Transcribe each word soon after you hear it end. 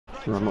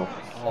No.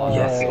 Oh,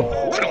 Yes.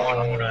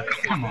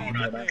 come on,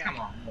 Oda.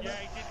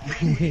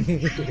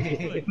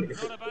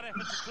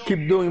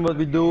 Keep doing what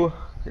we do.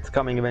 It's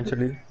coming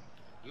eventually.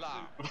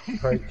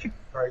 Right.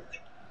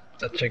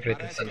 Such a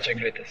great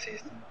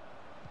assist.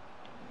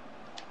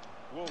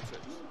 Walters.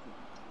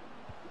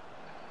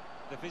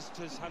 The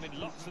visitors having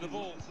lots of the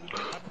ball.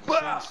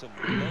 Haven't seen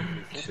some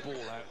lovely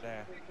football out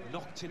there.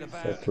 Knocked it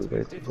about. It's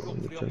been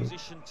difficult for the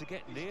opposition to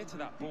get near to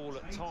that ball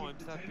at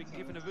times. They've been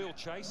given a real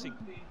chasing.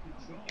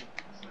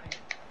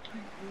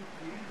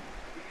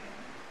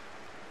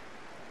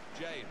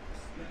 James.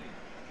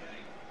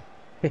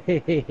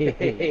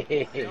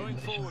 Going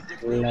forward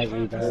with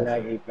real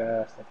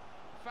purpose.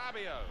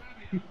 Fabio.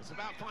 It's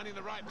about finding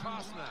the right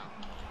pass now.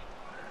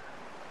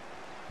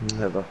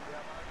 Never.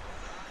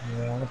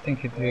 Yeah, I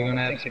think we're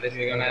gonna have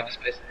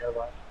space.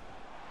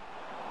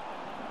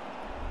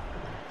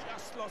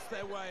 Just lost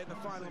their way in the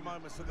final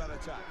moments of that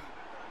attack.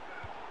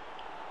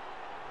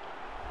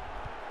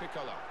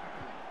 Piccolo.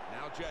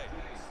 Now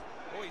James.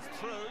 Oh, he's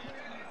through.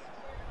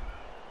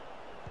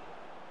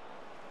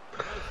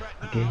 No threat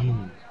now.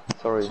 Again.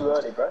 Sorry. Too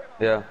early, bro.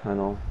 Yeah, I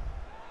know.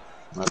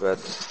 My bad.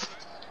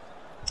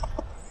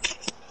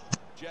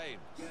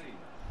 James.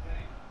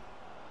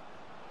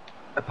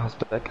 I pass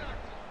back.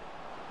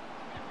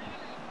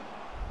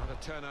 Another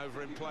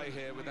turnover in play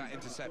here with that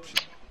interception.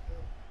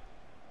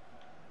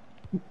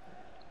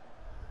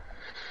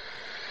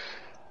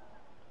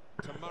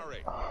 To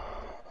Murray.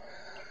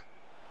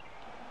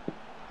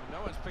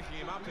 No one's picking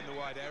him up in the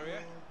wide area.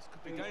 This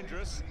could be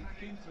dangerous.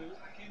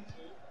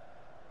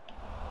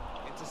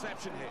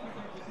 Interception here.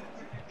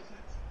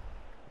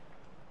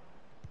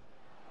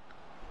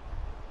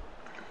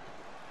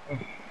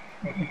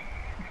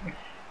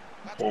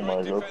 That's Oh my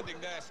great God. defending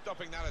there,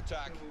 stopping that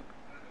attack.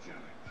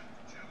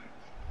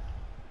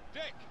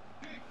 Dick.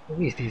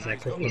 Who is this?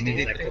 What's he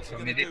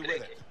gonna do with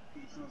it?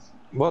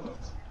 What?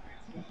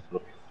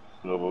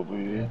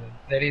 Probably.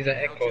 There is an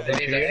echo,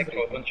 don't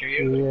you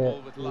hear?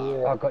 Ball with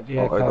love. I got the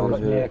Oh, I echo, don't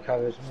got the hear.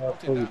 echo as well.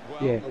 Spotted that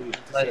well. Yeah.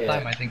 Last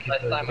time I think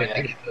it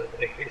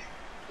was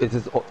Is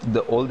this the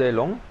all day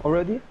long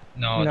already?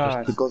 No, No,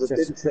 just, Because it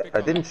didn't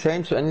I didn't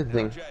change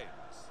anything. James.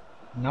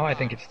 now I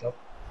think it stopped.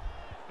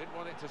 Didn't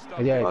want it to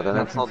stop. Yeah, Oh, then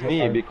that's not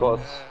me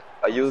because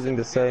I'm using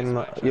the same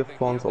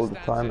earphones all the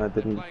time. I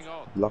didn't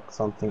lock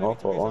something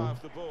off or on.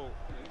 The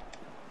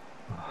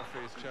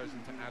referee has chosen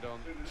to add on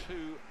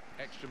 2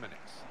 extra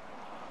minutes.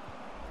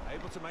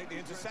 Able to make the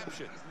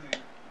interception.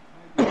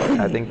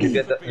 I think you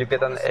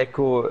get an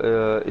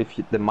echo if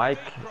the mic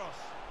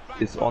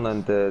is on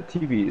and the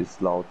TV is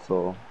loud.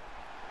 So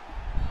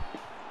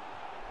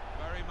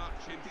Very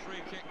much in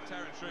free kick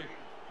territory.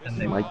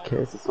 in my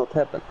case, it's not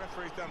happened.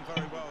 Referee's done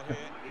very well here.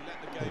 He let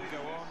the game go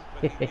on,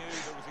 but he knew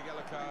there was a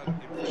yellow card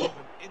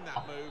involvement in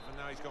that move, and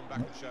now he's gone back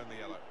and shown the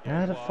yellow.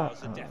 How the It fuck?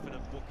 was a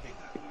definite booking.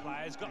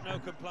 Players got no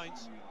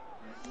complaints.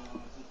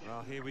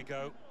 Well, here we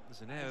go.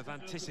 There's an air of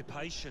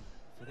anticipation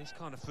for this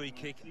kind of free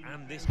kick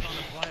and this kind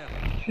of player.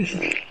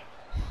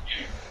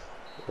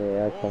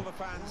 Yeah, All okay. the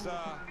fans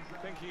are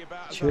thinking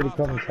about as It's the really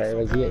half-time commentator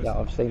whistle as yet goes. that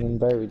I've seen in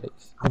buried it.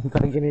 I'm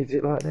thinking, is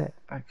it like that?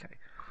 Okay.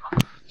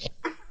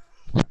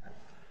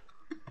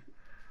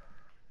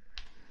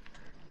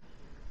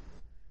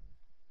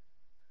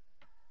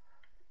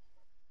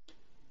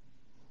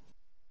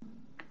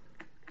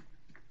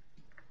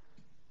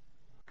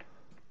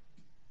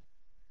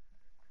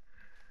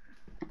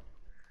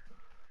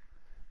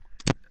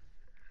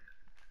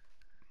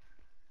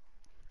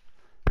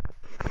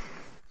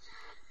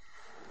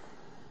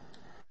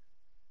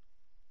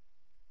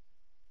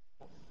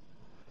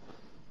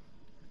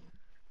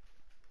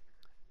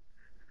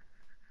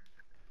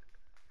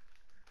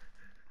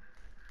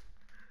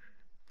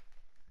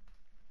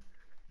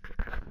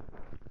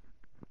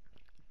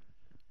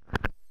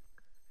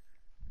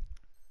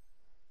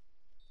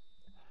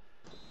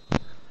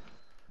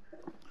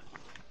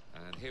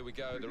 And here we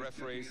go, the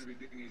referee's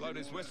blown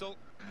his whistle,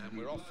 and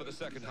we're off for the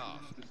second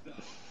half.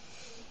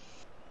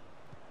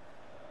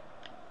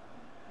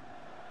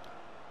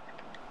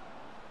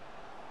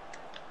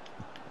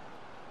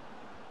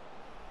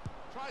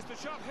 Tries the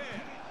shot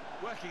here,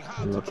 working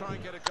hard to try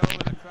and get a goal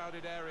in a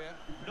crowded area.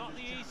 Not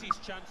the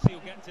easiest chance he'll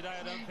get today,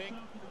 I don't think.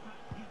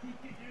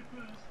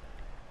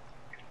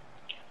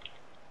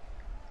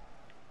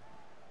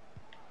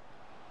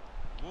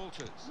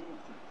 Walters.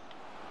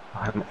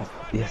 I'm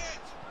off. Yes.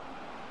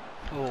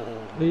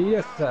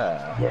 Yes,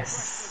 sir.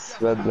 Yes.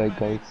 Red leg,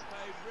 guys.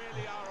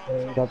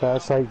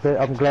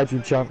 I'm glad you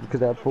jumped because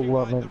that ball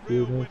wasn't meant for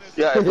you.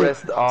 Yeah, I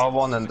pressed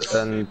R1 and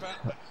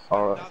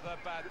R2.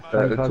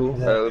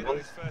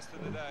 L1.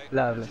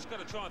 Lovely.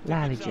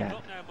 Lovely, Jack.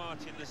 Jack.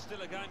 There's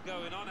still a game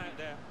going on out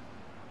there.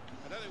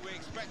 I don't think we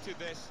expected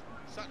this.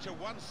 Such a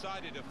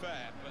one-sided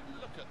affair, but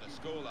look at the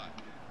scoreline.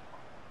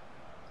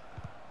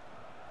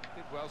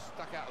 Did well,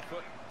 stuck out the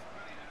foot,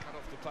 cut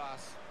off the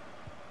pass.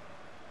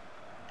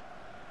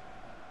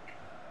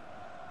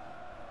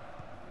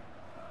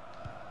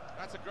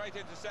 That's a great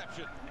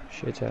interception.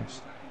 Shit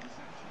ass.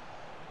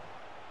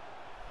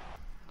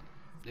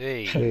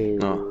 Hey.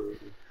 No.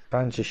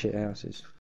 Bunch of shit houses.